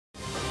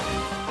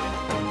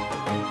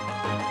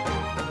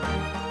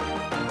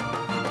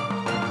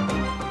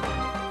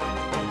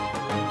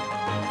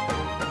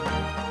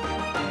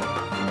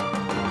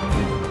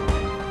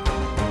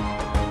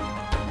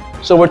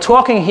So we're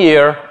talking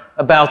here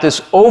about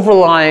this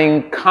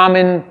overlying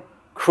common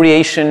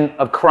creation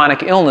of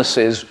chronic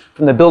illnesses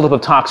from the buildup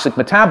of toxic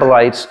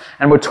metabolites,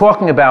 and we're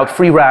talking about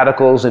free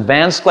radicals,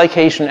 advanced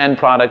glycation end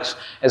products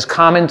as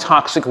common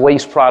toxic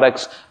waste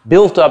products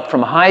built up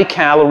from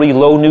high-calorie,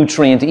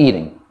 low-nutrient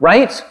eating,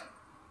 right?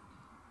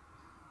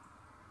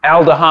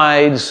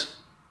 Aldehydes,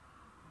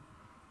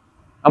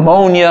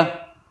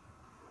 ammonia,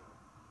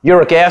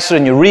 uric acid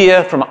and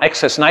urea from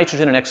excess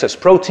nitrogen and excess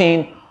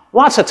protein,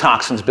 lots of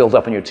toxins built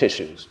up in your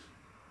tissues.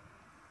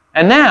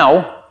 And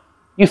now,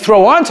 you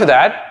throw onto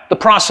that the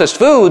processed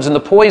foods and the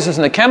poisons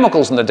and the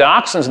chemicals and the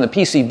dioxins and the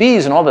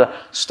PCBs and all the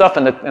stuff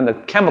and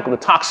the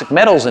toxic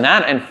metals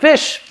and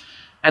fish,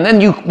 and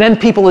then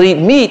people that eat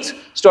meat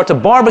start to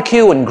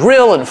barbecue and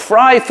grill and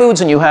fry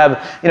foods, and you have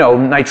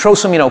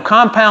nitrosamino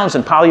compounds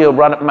and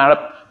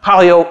polyaromatic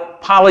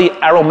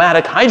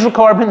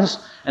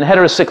hydrocarbons and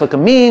heterocyclic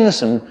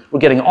amines, and we're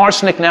getting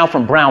arsenic now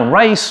from brown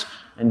rice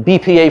and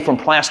BPA from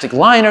plastic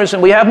liners,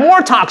 and we have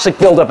more toxic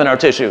buildup in our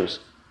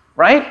tissues,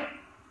 right?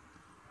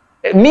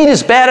 Meat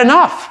is bad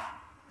enough.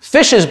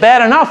 Fish is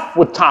bad enough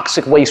with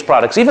toxic waste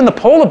products. Even the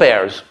polar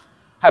bears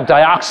have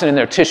dioxin in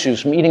their tissues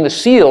from eating the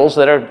seals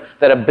that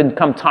have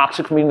become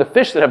toxic from eating the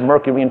fish that have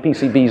mercury and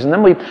PCBs. And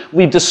then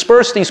we've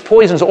dispersed these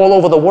poisons all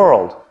over the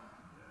world.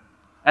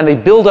 And they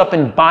build up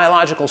in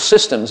biological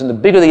systems. And the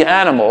bigger the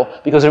animal,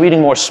 because they're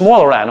eating more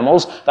smaller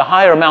animals, the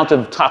higher amount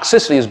of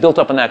toxicity is built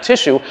up in that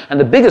tissue. And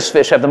the biggest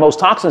fish have the most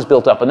toxins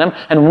built up in them.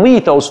 And when we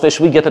eat those fish,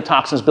 we get the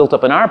toxins built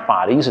up in our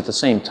bodies at the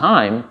same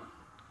time.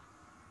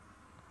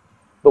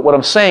 But what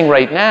I'm saying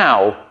right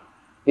now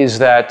is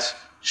that,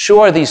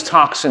 sure, these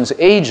toxins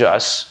age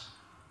us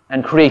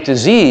and create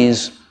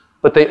disease,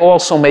 but they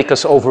also make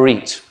us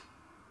overeat.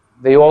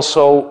 They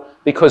also,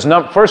 because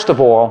first of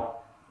all,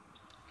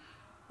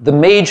 the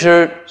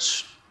major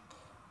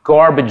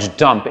garbage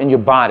dump in your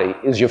body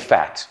is your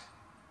fat.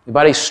 Your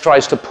body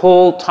tries to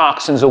pull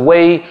toxins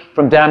away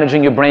from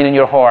damaging your brain and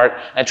your heart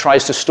and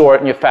tries to store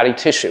it in your fatty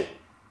tissue.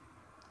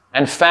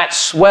 And fat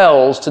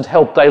swells to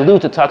help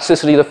dilute the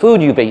toxicity of the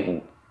food you've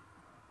eaten.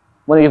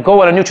 When you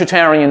go on a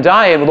nutritarian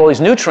diet with all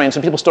these nutrients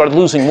and people start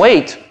losing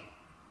weight,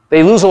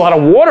 they lose a lot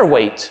of water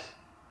weight.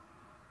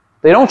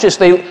 They don't just,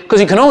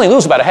 because you can only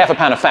lose about a half a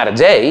pound of fat a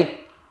day,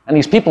 and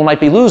these people might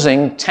be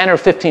losing 10 or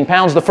 15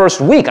 pounds the first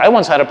week. I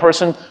once had a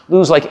person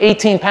lose like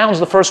 18 pounds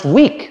the first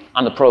week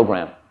on the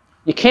program.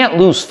 You can't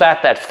lose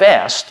fat that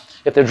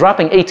fast if they're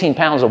dropping 18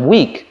 pounds a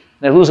week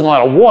and they're losing a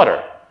lot of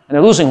water. And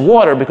they're losing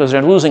water because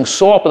they're losing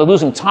salt, but they're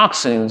losing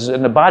toxins,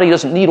 and the body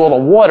doesn't need all the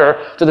water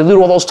to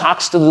dilute all those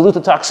toxins, to dilute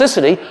the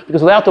toxicity,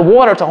 because without the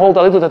water to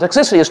dilute the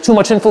toxicity, there's too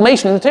much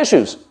inflammation in the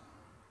tissues.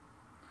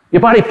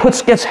 Your body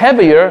gets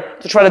heavier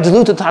to try to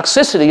dilute the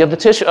toxicity of the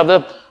tissue of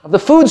the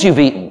foods you've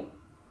eaten.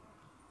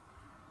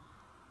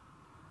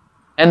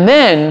 And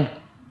then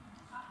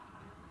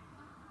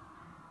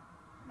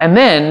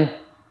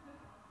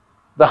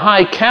the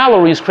high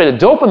calories create a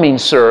dopamine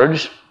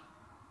surge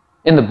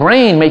in the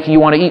brain, making you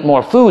want to eat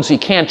more food, so you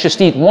can't just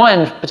eat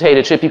one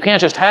potato chip. You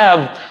can't just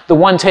have the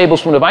 1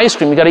 tablespoon of ice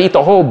cream. You got to eat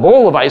the whole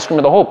bowl of ice cream,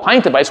 or the whole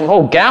pint of ice cream, the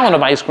whole gallon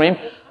of ice cream.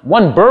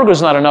 1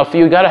 burger's not enough for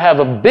you. You got to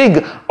have a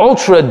big,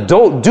 ultra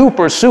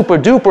duper, super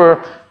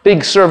duper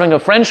big serving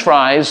of French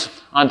fries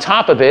on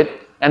top of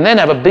it, and then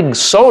have a big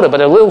soda.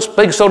 But a little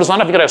big soda's not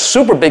enough. You got to have a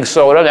super big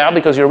soda now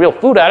because you're a real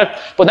food addict.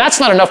 But that's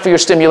not enough for your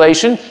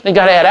stimulation. Then you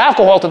got to add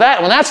alcohol to that.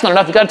 And when that's not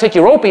enough, you got to take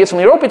your opiates. And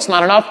when your opiates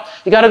not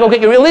enough, you got to go get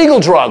your illegal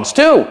drugs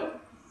too.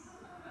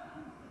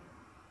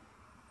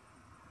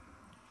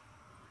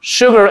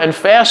 Sugar and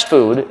fast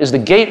food is the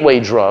gateway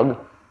drug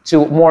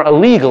to more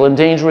illegal and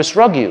dangerous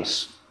drug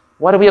use.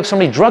 Why do we have so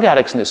many drug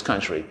addicts in this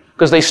country?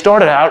 Because they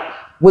started out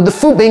with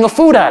being a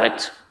food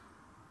addict.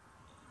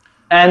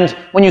 And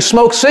when you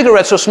smoke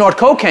cigarettes or snort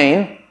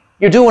cocaine,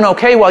 you're doing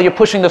okay while you're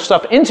pushing the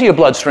stuff into your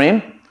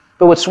bloodstream.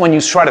 But it's when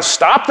you try to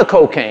stop the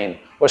cocaine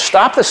or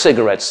stop the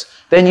cigarettes,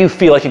 then you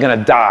feel like you're going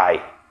to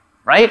die,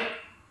 right?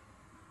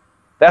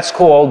 That's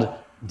called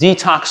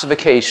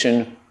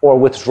detoxification or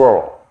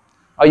withdrawal.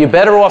 Are you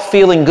better off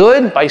feeling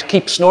good by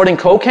keep snorting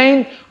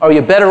cocaine, or are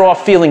you better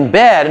off feeling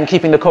bad and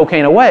keeping the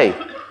cocaine away?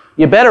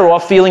 You're better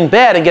off feeling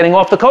bad and getting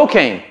off the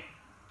cocaine.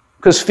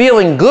 Because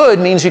feeling good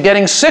means you're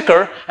getting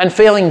sicker, and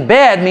feeling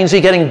bad means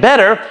you're getting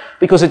better,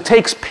 because it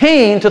takes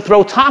pain to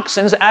throw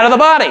toxins out of the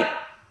body.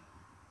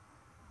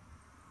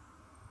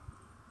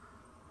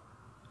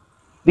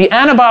 The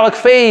anabolic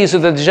phase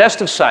of the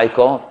digestive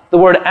cycle, the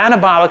word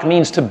anabolic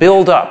means to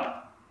build up.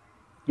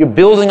 You're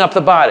building up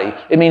the body.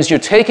 It means you're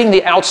taking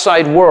the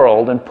outside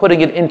world and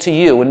putting it into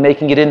you and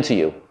making it into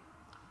you.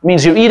 It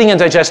means you're eating and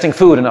digesting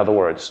food, in other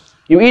words.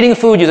 You're eating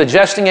food, you're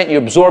digesting it, and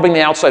you're absorbing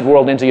the outside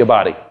world into your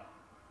body.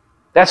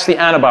 That's the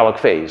anabolic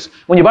phase.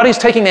 When your body's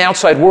taking the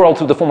outside world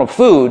through the form of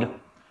food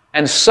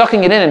and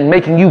sucking it in and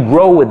making you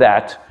grow with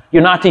that,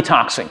 you're not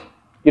detoxing.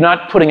 You're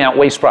not putting out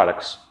waste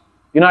products.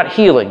 You're not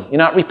healing, you're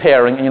not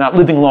repairing, and you're not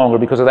living longer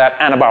because of that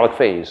anabolic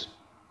phase.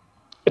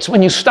 It's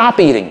when you stop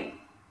eating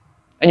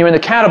and you're in the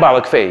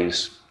catabolic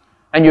phase,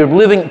 and you're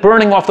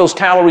burning off those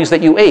calories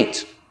that you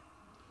ate,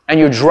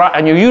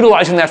 and you're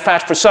utilizing that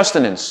fat for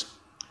sustenance,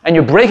 and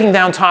you're breaking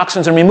down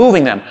toxins and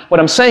removing them. What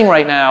I'm saying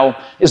right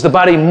now is the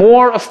body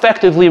more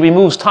effectively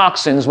removes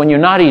toxins when you're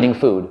not eating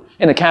food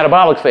in the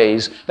catabolic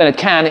phase than it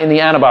can in the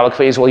anabolic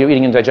phase while you're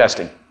eating and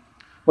digesting.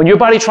 When your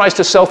body tries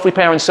to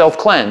self-repair and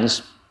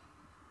self-cleanse,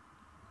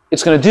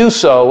 it's going to do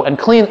so and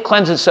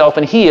cleanse itself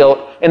and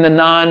heal in the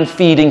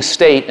non-feeding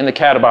state in the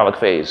catabolic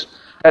phase.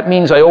 That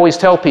means I always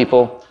tell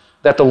people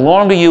that the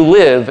longer you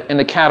live in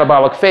the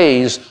catabolic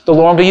phase, the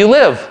longer you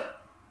live.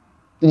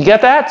 Did you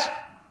get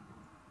that?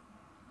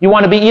 You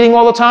want to be eating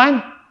all the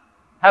time?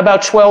 How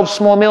about 12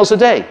 small meals a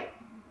day?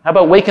 How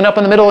about waking up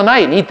in the middle of the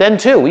night and eat then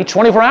too? Eat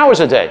 24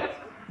 hours a day.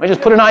 I just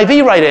put an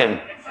IV right in.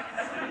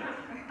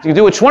 You can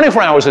do it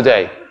 24 hours a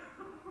day.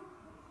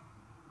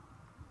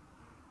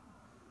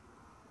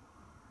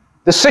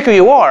 The sicker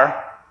you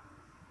are,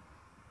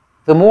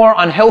 the more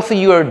unhealthy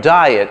your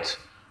diet,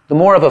 the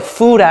more of a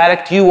food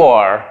addict you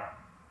are,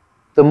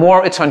 the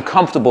more it's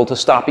uncomfortable to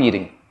stop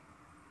eating.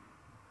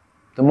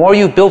 The more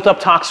you've built up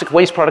toxic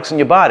waste products in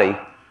your body,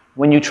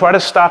 when you try to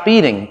stop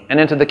eating and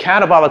enter the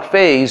catabolic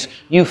phase,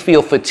 you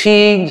feel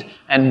fatigued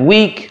and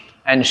weak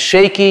and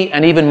shaky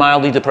and even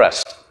mildly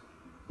depressed,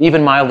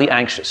 even mildly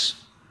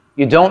anxious.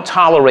 You don't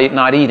tolerate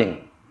not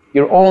eating.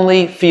 You're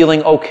only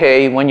feeling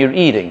okay when you're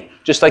eating,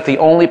 just like the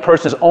only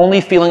person is only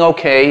feeling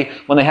okay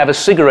when they have a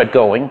cigarette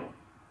going.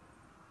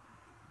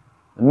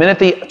 The minute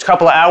the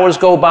couple of hours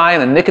go by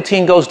and the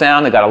nicotine goes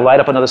down, they've got to light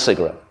up another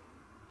cigarette.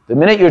 The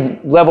minute your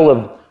level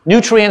of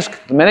nutrients,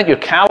 the minute your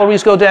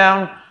calories go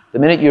down, the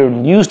minute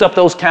you've used up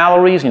those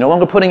calories, you're no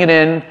longer putting it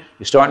in,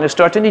 you're starting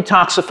to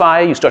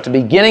detoxify, you start to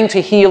beginning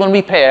to heal and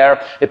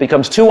repair, it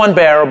becomes too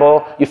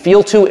unbearable, you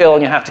feel too ill,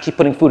 and you have to keep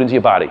putting food into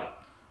your body.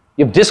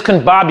 You've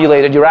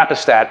discombobulated your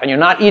apostat, and you're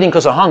not eating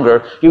because of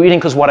hunger, you're eating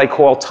because of what I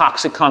call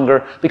toxic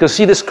hunger. Because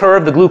see this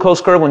curve, the glucose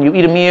curve, when you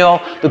eat a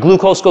meal, the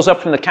glucose goes up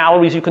from the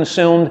calories you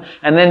consumed,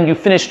 and then you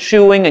finish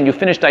chewing and you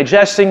finish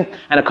digesting,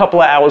 and a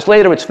couple of hours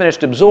later it's finished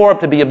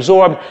to be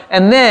absorbed,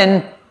 and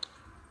then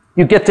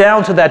you get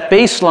down to that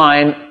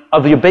baseline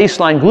of your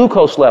baseline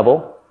glucose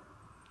level,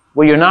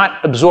 where you're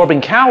not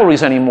absorbing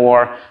calories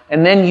anymore,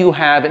 and then you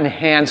have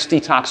enhanced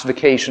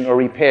detoxification or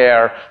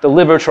repair. The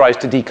liver tries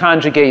to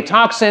deconjugate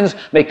toxins,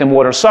 make them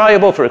water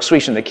soluble for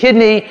excretion in the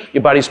kidney.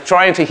 Your body's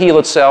trying to heal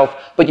itself,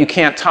 but you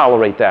can't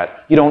tolerate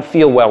that. You don't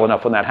feel well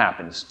enough when that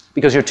happens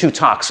because you're too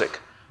toxic.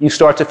 You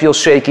start to feel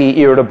shaky,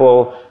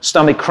 irritable,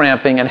 stomach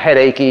cramping and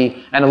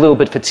headachy, and a little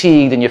bit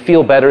fatigued, and you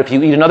feel better if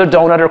you eat another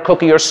donut or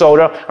cookie or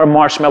soda or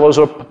marshmallows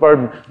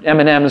or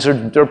M&Ms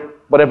or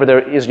whatever there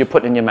is you're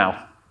putting in your mouth.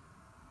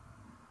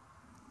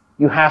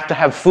 You have to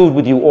have food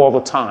with you all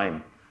the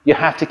time. You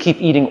have to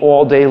keep eating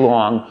all day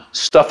long,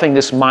 stuffing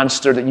this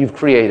monster that you've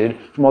created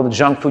from all the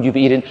junk food you've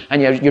eaten,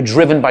 and you're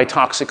driven by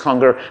toxic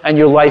hunger, and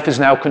your life is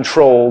now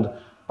controlled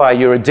by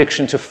your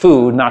addiction to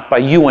food, not by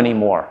you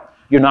anymore.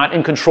 You're not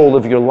in control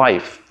of your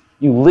life.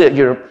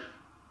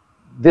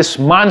 This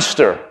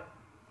monster,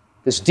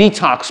 this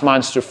detox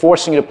monster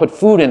forcing you to put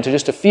food in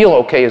just to feel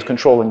okay is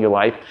controlling your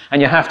life,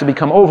 and you have to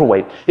become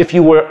overweight. If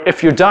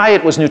your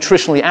diet was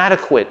nutritionally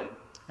adequate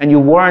and you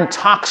weren't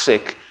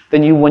toxic,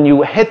 then when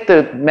you hit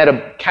the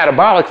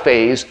catabolic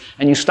phase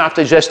and you stopped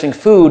digesting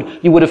food,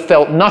 you would have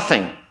felt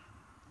nothing.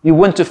 You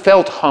wouldn't have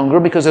felt hunger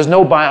because there's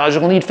no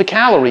biological need for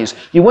calories.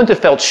 You wouldn't have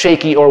felt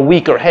shaky or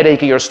weak or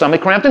headachy or stomach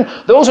cramping.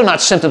 Those are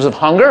not symptoms of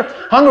hunger.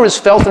 Hunger is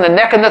felt in the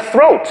neck and the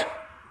throat.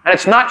 And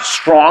it's not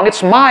strong,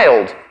 it's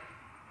mild.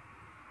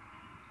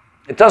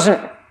 It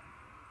doesn't.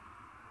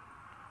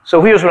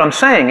 So here's what I'm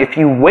saying. If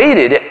you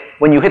waited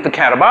when you hit the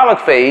catabolic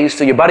phase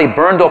till your body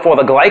burned off all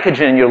the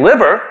glycogen in your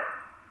liver,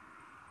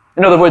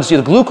 in other words,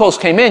 the glucose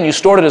came in, you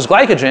stored it as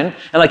glycogen,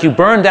 and like you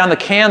burn down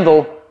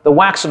the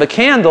wax of a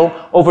candle,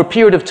 over a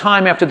period of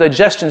time after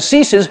digestion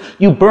ceases,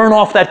 you burn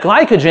off that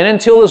glycogen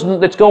until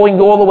it's going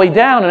all the way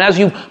down. And as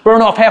you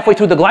burn off halfway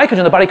through the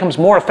glycogen, the body becomes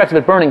more effective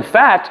at burning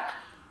fat.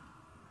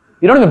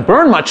 You don't even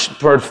burn much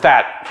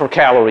fat for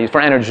calories,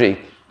 for energy,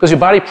 because your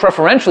body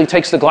preferentially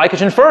takes the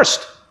glycogen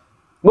first.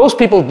 Most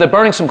people, they're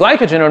burning some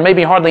glycogen, or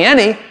maybe hardly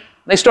any,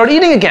 they start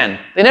eating again.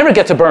 They never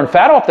get to burn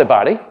fat off their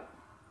body.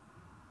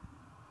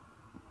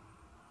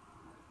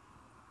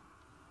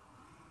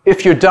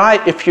 If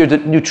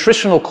the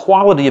nutritional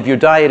quality of your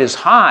diet is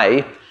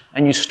high,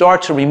 and you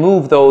start to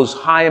remove those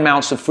high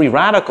amounts of free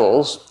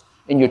radicals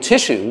in your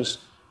tissues,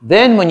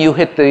 then when you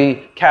hit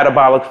the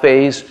catabolic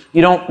phase,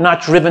 you're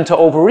not driven to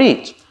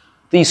overeat.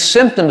 These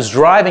symptoms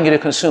driving you to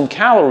consume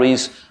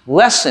calories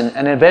lessen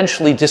and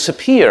eventually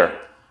disappear.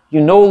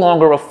 You no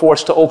longer are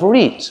forced to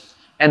overeat.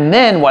 And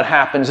then what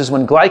happens is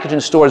when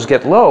glycogen stores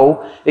get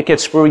low, it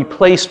gets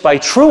replaced by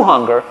true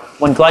hunger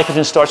when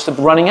glycogen starts to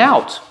running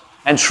out.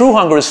 And true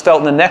hunger is felt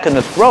in the neck and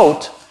the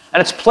throat, and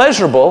it's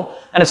pleasurable,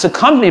 and it's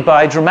accompanied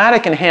by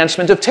dramatic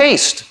enhancement of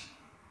taste.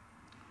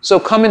 So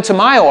come into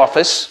my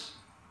office,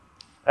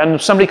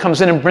 and somebody comes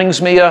in and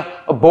brings me a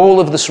bowl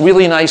of this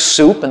really nice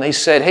soup, and they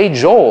said, "Hey,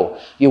 Joel,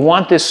 you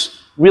want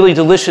this really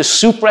delicious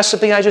soup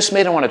recipe I just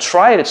made? I want to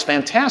try it. It's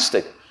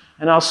fantastic."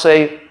 And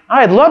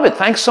I'd love it.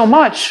 Thanks so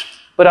much.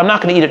 But I'm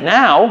not going to eat it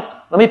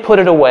now. let me put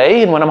it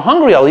away, and when I'm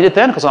hungry, I'll eat it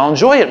then because I'll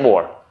enjoy it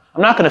more.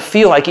 I'm not going to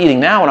feel like eating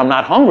now when I'm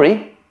not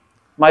hungry.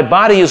 My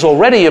body is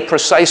already a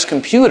precise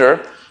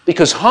computer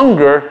because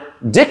hunger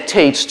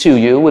dictates to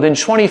you within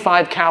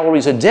 25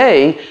 calories a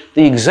day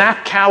the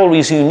exact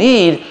calories you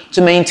need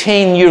to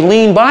maintain your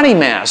lean body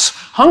mass.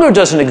 Hunger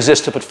doesn't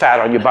exist to put fat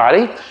on your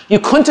body. You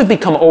couldn't have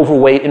become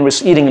overweight in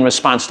eating in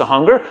response to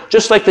hunger,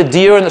 just like the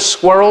deer and the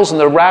squirrels and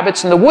the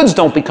rabbits in the woods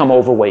don't become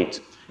overweight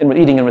in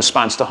eating in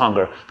response to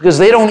hunger, because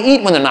they don't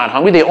eat when they're not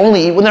hungry, they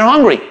only eat when they're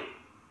hungry.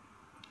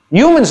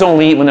 Humans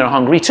only eat when they're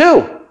hungry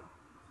too.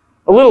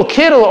 A little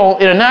kid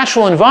in a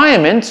natural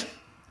environment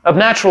of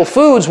natural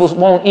foods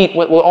will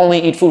only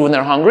eat food when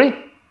they're hungry,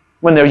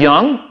 when they're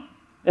young,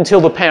 until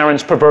the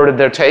parents perverted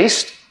their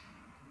taste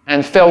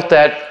and felt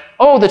that,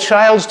 oh, the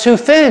child's too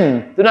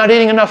thin, they're not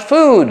eating enough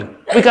food.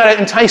 We got to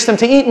entice them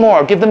to eat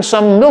more, give them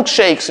some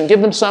milkshakes and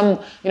give them some,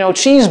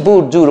 cheese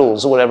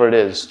doodles or whatever it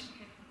is.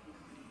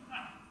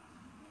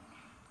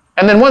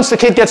 And then once the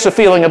kid gets a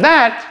feeling of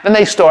that, then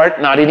they start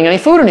not eating any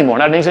food anymore,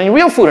 not eating any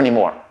real food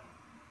anymore.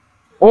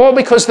 All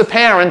because the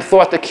parent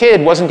thought the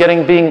kid wasn't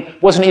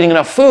eating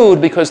enough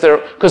food because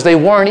they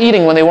weren't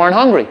eating when they weren't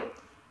hungry.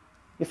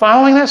 You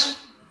following this?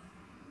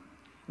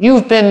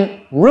 You've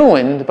been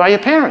ruined by your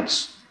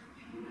parents.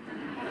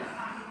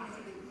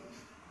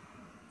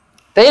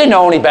 They didn't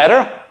know any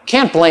better.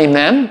 Can't blame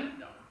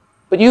them.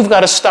 But you've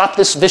got to stop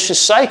this vicious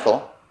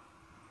cycle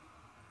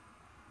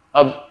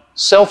of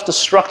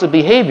self-destructive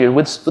behavior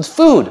with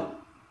food.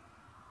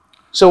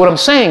 So what I'm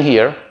saying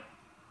here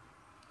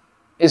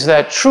is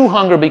that true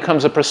hunger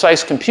becomes a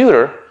precise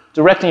computer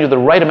directing you to the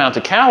right amount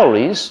of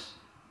calories,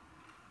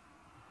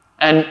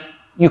 and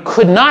you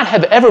could not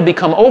have ever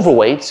become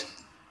overweight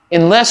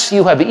unless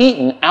you have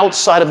eaten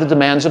outside of the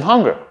demands of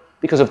hunger,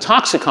 because of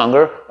toxic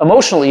hunger,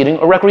 emotional eating,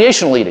 or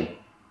recreational eating.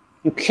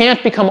 You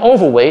can't become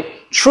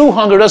overweight. True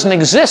hunger doesn't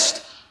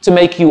exist to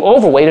make you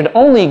overweight. It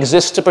only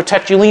exists to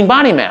protect your lean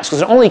body mass,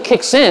 because it only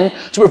kicks in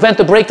to prevent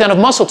the breakdown of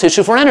muscle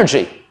tissue for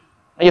energy.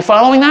 Are you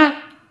following that?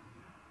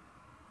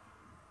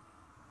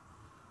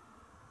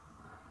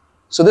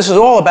 So this is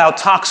all about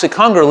toxic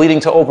hunger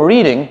leading to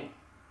overeating,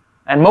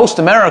 and most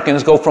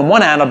Americans go from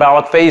one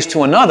anabolic phase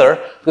to another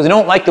because they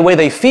don't like the way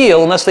they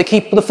feel unless they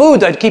keep the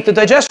food, keep the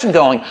digestion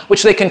going,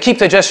 which they can keep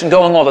digestion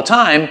going all the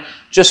time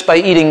just by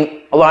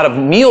eating a lot of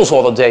meals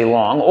all the day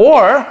long,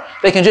 or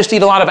they can just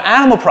eat a lot of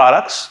animal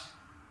products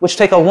which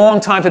take a long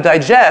time to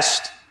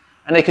digest,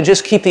 and they can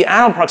just keep the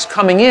animal products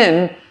coming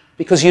in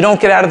because you don't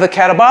get out of the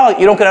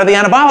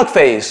anabolic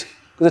phase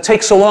because it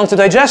takes so long to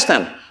digest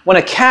them. When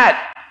a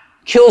cat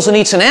kills and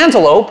eats an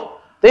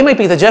antelope, they might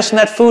be digesting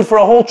that food for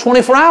a whole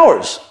 24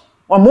 hours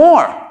or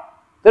more.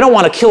 They don't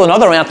want to kill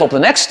another antelope the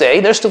next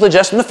day. They're still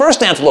digesting the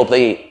first antelope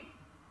they eat.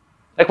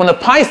 Like when the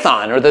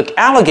python or the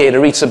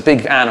alligator eats a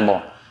big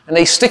animal, and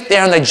they stick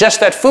there and digest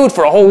that food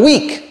for a whole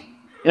week.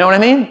 You know what I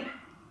mean?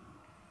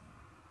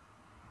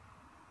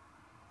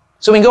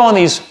 So we can go on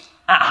these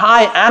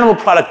high animal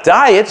product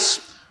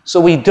diets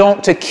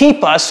to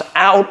keep us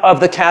out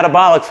of the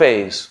catabolic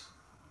phase.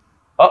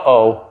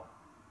 Uh-oh.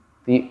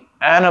 The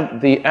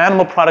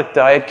animal product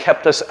diet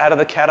kept us out of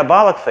the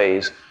catabolic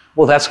phase.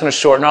 Well, that's going to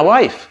shorten our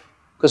life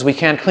because we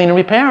can't clean and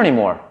repair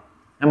anymore.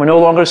 And we're no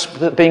longer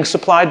being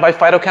supplied by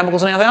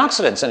phytochemicals and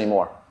antioxidants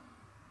anymore.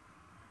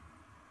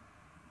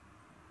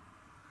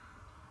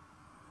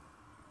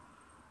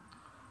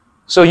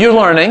 So you're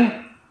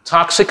learning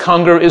toxic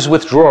hunger is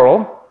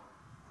withdrawal,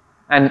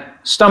 and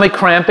stomach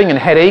cramping and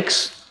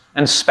headaches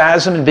and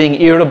spasm and being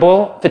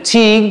irritable,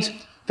 fatigued.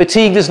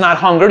 Fatigued is not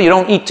hunger. You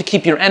don't eat to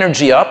keep your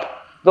energy up.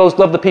 Those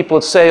love the people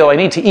that say, oh, I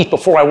need to eat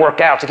before I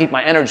work out to keep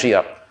my energy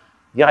up.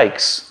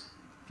 Yikes.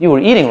 If you were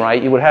eating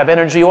right, you would have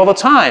energy all the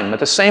time at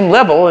the same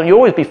level, and you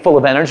always be full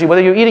of energy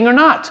whether you're eating or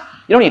not.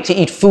 You don't need to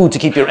eat food to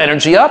keep your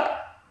energy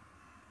up.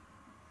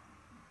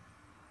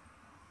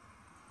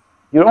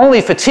 You're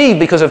only fatigued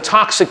because of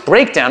toxic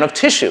breakdown of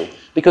tissue,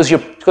 because you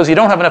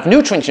don't have enough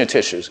nutrients in your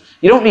tissues.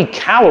 You don't need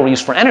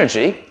calories for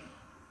energy,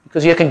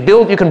 because you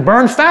can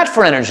burn fat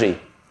for energy.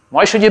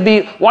 Why should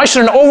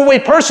an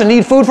overweight person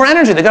need food for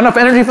energy? They've got enough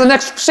energy for the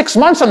next 6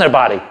 months on their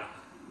body.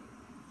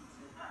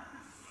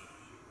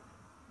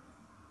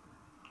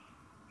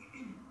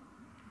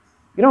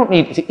 You don't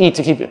need to eat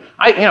to keep it.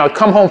 I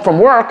come home from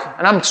work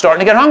and I'm starting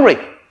to get hungry.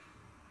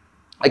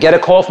 I get a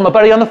call from a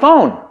buddy on the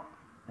phone.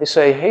 They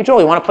say, hey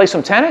Joel, you want to play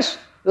some tennis?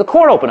 There's a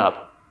court open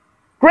up.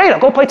 Great, I'll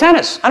go play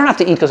tennis. I don't have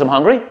to eat because I'm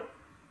hungry.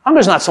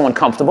 Hunger's not so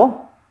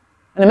uncomfortable.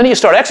 And the minute you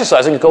start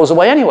exercising, it goes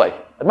away anyway.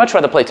 I'd much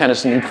rather play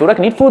tennis than eat food. I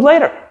can eat food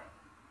later.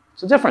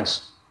 It's a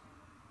difference.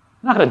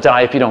 You're not going to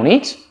die if you don't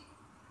eat.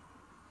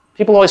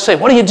 People always say,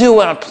 what do you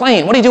do on a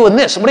plane? What do you do in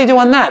this? What do you do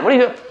on that? What do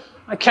you do?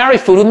 I carry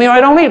food with me or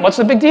I don't eat. What's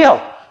the big deal?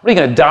 What, are you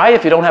going to die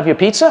if you don't have your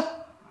pizza?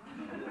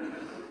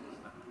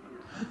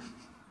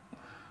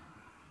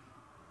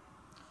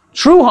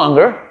 True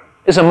hunger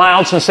is a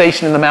mild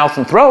sensation in the mouth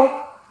and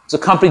throat. It's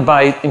accompanied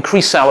by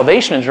increased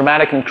salivation and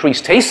dramatic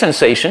increased taste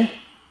sensation.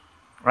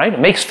 Right? It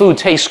makes food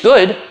taste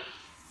good.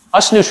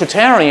 Us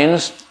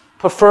nutritarians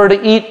prefer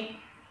to eat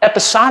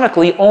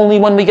episodically only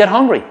when we get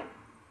hungry.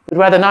 We'd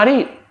rather not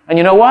eat. And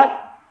you know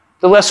what?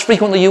 The less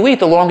frequently you eat,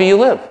 the longer you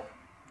live.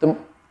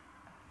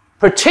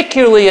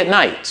 Particularly at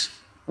night.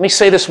 Let me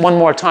say this one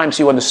more time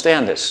so you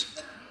understand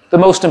this. The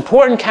most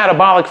important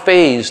catabolic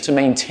phase to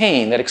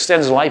maintain that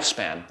extends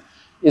lifespan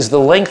is the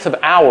length of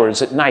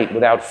hours at night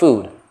without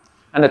food.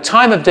 And the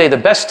time of day, the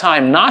best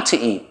time not to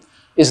eat,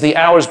 is the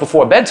hours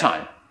before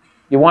bedtime.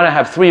 You want to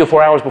have 3 or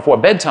 4 hours before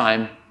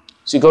bedtime,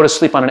 so you go to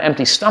sleep on an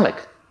empty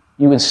stomach.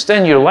 You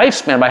extend your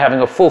lifespan by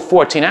having a full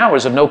 14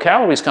 hours of no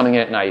calories coming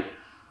in at night.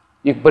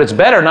 But it's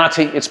better not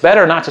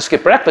to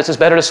skip breakfast. It's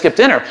better to skip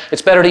dinner.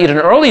 It's better to eat an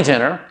early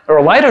dinner or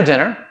a lighter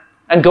dinner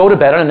and go to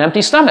bed on an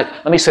empty stomach.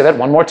 Let me say that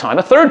one more time,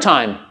 a third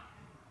time.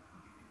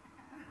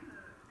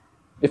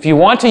 If you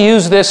want to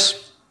use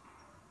this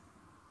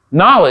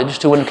knowledge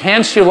to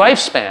enhance your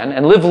lifespan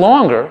and live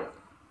longer,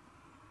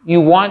 you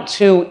want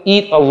to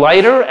eat a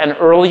lighter and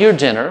earlier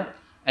dinner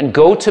and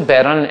go to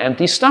bed on an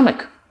empty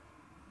stomach.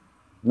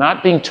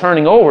 Not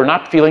turning over,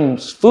 not feeling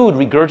food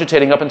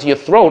regurgitating up into your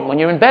throat when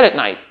you're in bed at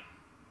night.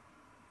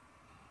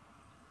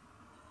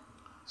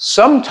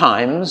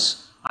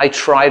 Sometimes I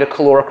try to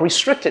caloric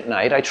restrict at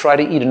night. I try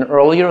to eat an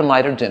earlier and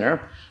lighter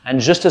dinner, and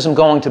just as I'm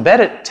going to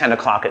bed at 10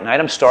 o'clock at night,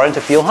 I'm starting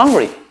to feel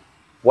hungry.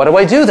 What do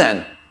I do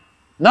then?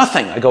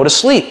 Nothing. I go to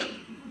sleep.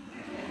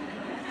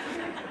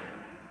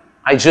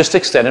 I just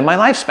extended my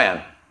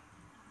lifespan.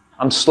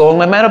 I'm slowing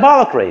my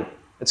metabolic rate.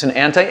 It's an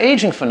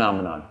anti-aging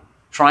phenomenon.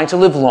 Trying to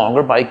live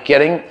longer by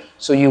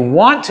so you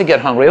want to get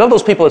hungry. I love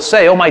those people that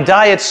say, oh, my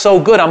diet's so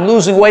good, I'm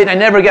losing weight and I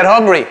never get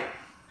hungry.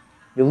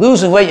 You're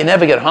losing weight, you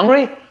never get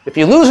hungry? If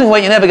you're losing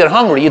weight, you never get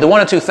hungry, either one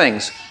of two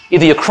things.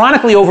 Either you're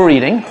chronically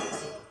overeating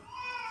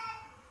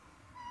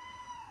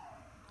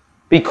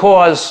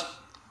because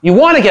you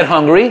want to get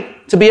hungry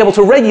to be able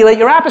to regulate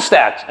your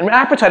appetite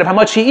of how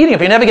much you're eating.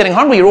 If you're never getting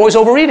hungry, you're always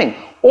overeating.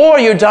 Or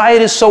your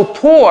diet is so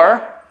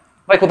poor,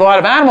 like with a lot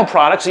of animal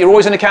products, you're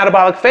always in a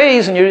catabolic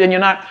phase and you're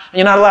not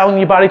allowing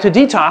your body to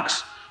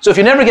detox. So if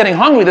you're never getting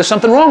hungry, there's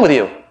something wrong with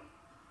you.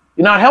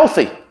 You're not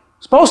healthy. You're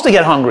supposed to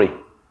get hungry.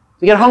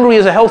 To get hungry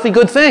is a healthy,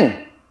 good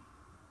thing.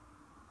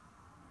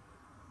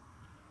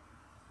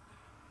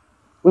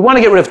 We want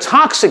to get rid of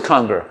toxic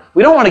hunger.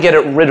 We don't want to get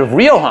rid of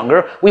real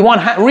hunger. We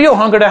want real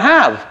hunger to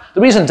have.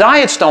 The reason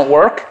diets don't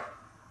work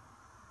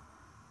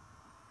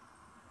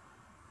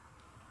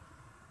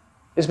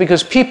is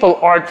because people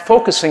aren't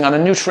focusing on the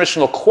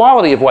nutritional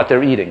quality of what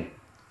they're eating.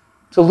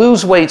 To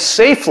lose weight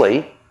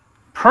safely,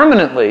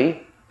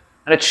 permanently,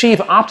 and achieve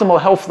optimal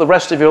health for the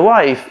rest of your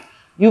life,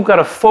 you've got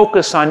to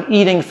focus on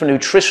eating for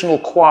nutritional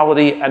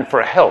quality and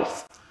for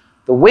health.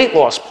 The weight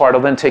loss part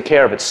will then take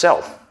care of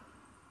itself.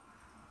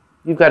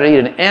 You've got to eat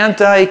an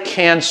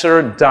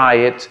anti-cancer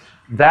diet.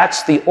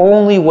 That's the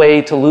only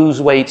way to lose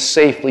weight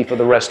safely for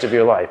the rest of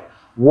your life.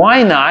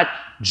 Why not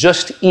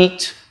just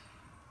eat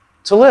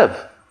to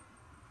live?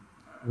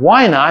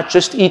 Why not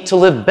just eat to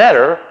live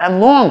better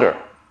and longer?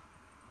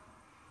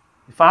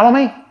 You follow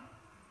me?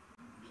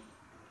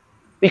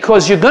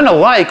 Because you're going to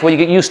like what you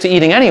get used to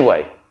eating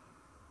anyway.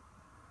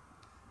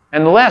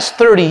 And the last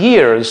 30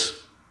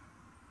 years,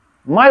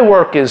 my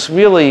work is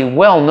really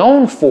well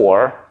known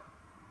for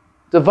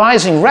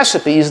devising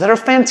recipes that are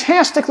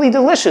fantastically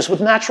delicious with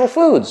natural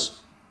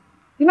foods.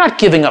 You're not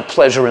giving up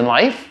pleasure in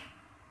life.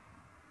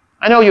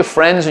 I know your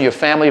friends or your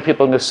family or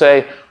people are going to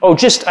say, oh,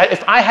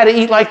 if I had to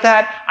eat like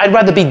that, I'd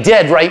rather be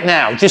dead right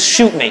now. Just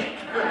shoot me.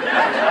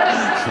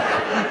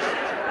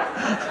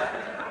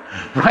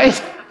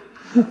 Right?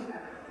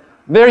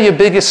 They're your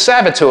biggest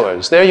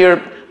saboteurs.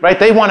 Right?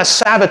 They want to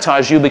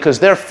sabotage you because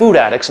they're food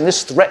addicts and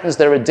this threatens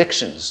their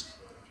addictions.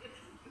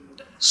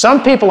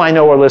 Some people I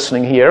know are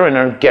listening here and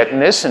are getting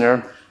this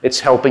and it's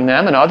helping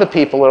them, and other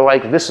people are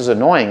like, this is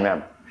annoying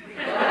them.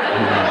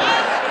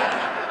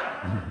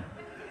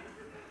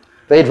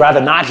 They'd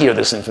rather not hear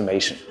this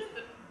information.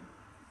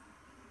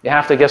 You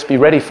have to, I guess, be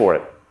ready for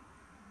it.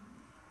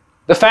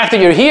 The fact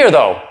that you're here,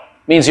 though,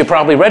 means you're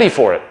probably ready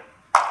for it.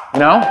 You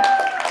know?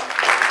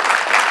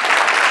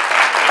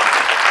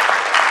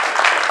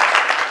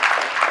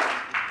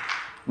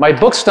 My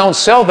books don't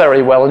sell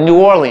very well in New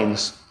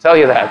Orleans, tell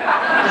you that.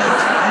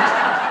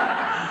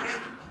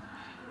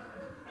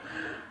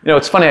 You know,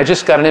 it's funny, I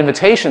just got an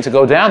invitation to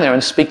go down there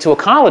and speak to a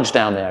college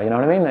down there, you know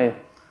what I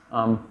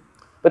mean?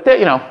 But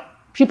you know,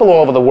 people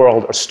all over the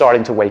world are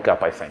starting to wake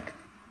up, I think.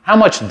 How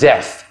much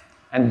death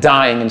and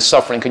dying and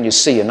suffering can you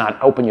see and not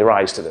open your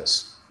eyes to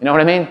this? You know what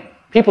I mean?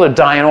 People are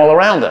dying all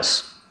around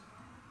us.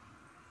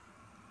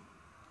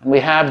 And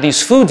we have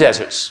these food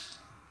deserts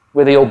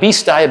where the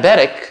obese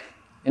diabetic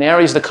in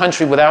areas of the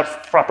country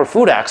without proper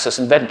food access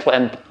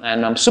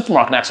and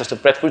supermarket access to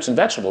fresh fruits and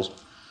vegetables.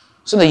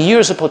 So the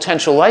years of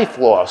potential life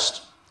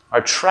lost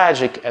are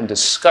tragic and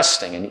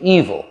disgusting and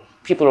evil.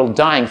 People are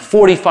dying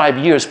 45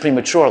 years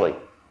prematurely.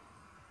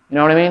 You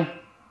know what I mean?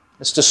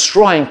 It's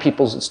destroying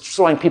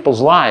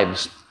people's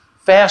lives.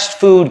 Fast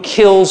food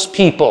kills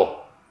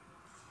people.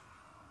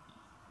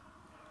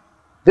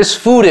 This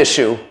food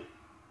issue,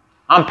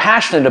 I'm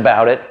passionate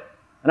about it,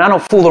 and I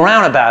don't fool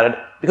around about it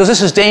because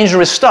this is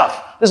dangerous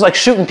stuff. This is like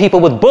shooting people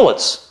with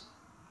bullets.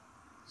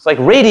 It's like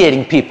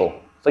radiating people.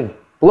 It's like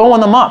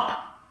blowing them up.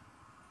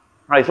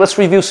 All right, let's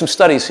review some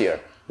studies here.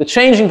 The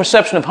changing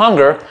perception of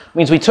hunger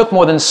means we took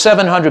more than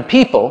 700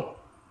 people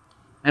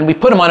and we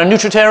put them on a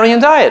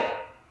nutritarian diet.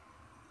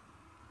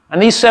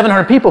 And these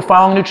 700 people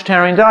following a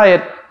nutritarian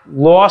diet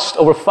lost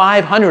over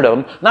 500 of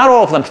them. Not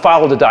all of them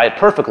followed the diet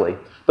perfectly,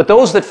 but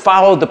those that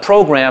followed the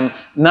program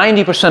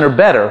 90% or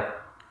better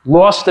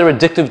lost their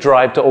addictive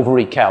drive to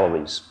overeat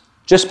calories.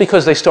 Just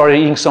because they started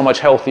eating so much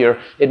healthier,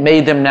 it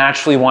made them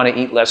naturally want to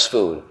eat less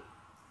food.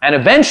 And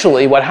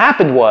eventually what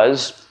happened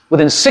was,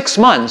 within 6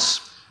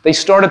 months, they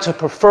started to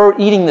prefer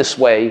eating this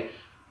way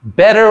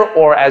better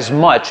or as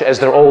much as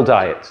their old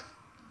diet.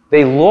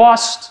 They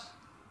lost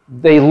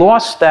their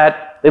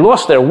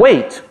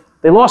weight.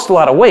 They lost a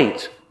lot of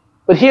weight.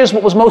 But here's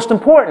what was most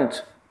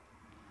important.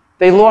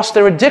 They lost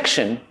their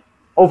addiction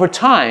over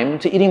time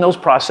to eating those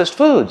processed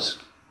foods.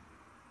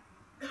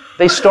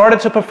 They started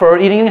to prefer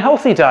eating a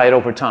healthy diet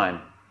over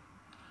time.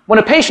 When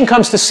a patient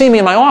comes to see me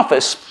in my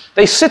office,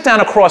 they sit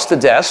down across the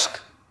desk,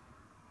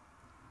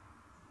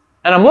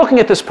 and I'm looking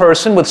at this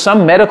person with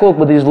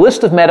these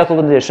list of medical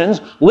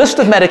conditions, list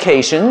of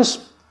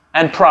medications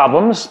and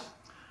problems,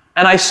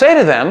 and I say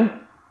to them,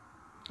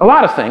 a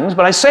lot of things,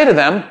 but I say to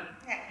them,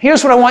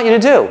 here's what I want you to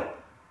do.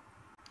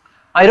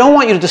 I don't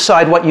want you to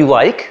decide what you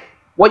like,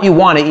 what you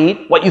want to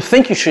eat, what you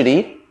think you should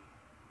eat,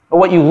 or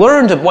what you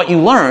learned of what you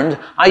learned.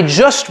 I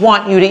just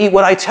want you to eat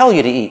what I tell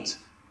you to eat.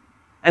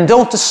 And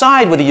don't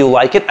decide whether you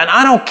like it, and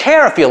I don't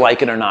care if you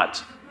like it or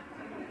not.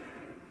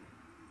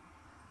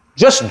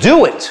 Just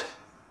do it.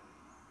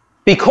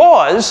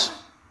 Because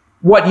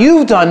what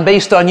you've done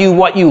based on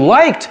what you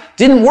liked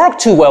didn't work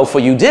too well for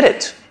you, did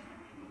it?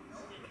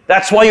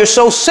 That's why you're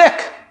so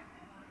sick.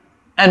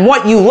 And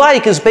what you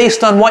like is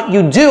based on what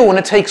you do, and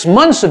it takes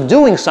months of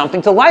doing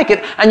something to like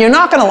it, and you're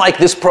not going to like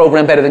this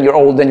program better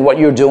than what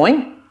you're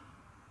doing.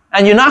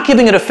 And you're not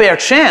giving it a fair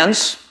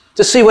chance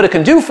to see what it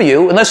can do for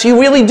you unless you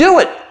really do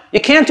it. You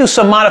can't do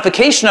some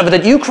modification of it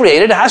that you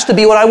created. It has to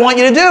be what I want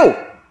you to do.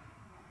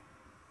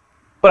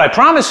 But I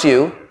promise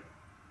you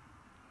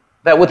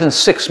that within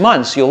 6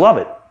 months, you'll love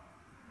it.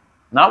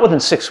 Not within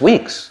 6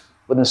 weeks,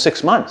 within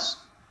 6 months.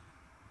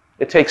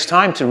 It takes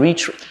time to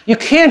reach. You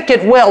can't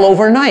get well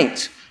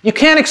overnight. You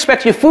can't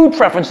expect your food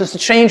preferences to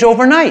change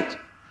overnight.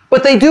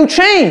 But they do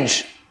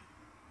change.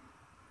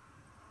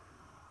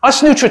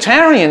 Us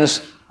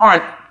nutritarians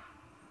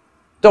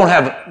don't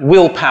have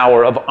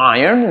willpower of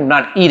iron.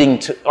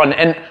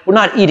 We're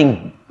not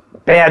eating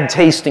bad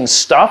tasting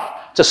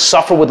stuff to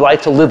suffer with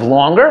life, to live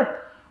longer.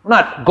 We're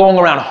not going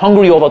around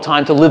hungry all the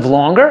time to live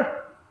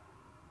longer.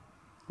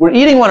 We're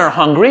eating when we're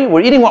hungry.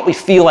 We're eating what we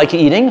feel like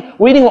eating.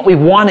 We're eating what we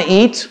want to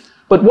eat.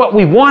 But what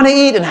we want to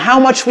eat and how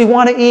much we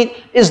want to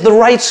eat is the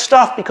right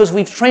stuff because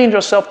we've trained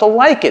ourselves to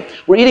like it.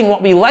 We're eating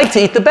what we like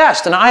to eat the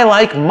best. And I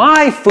like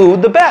my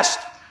food the best.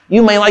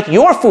 You may like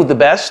your food the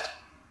best,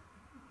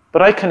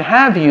 but I can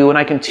have you and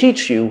I can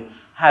teach you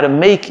how to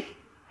make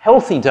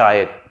healthy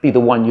diet be the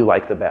one you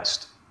like the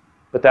best.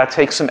 But that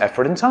takes some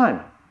effort and time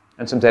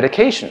and some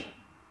dedication.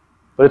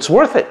 But it's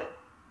worth it.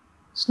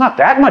 It's not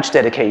that much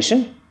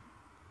dedication.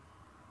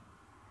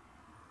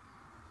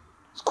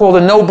 It's called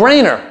a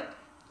no-brainer.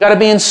 Got to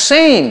be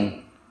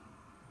insane.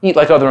 Eat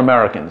like other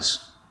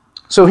Americans.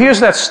 So here's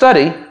that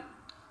study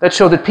that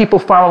showed that people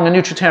following a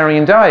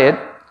nutritarian diet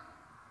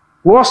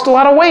lost a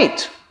lot of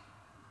weight.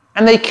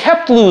 And they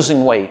kept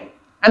losing weight.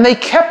 And they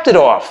kept it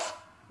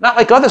off. Not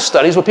like other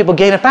studies where people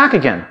gain it back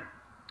again.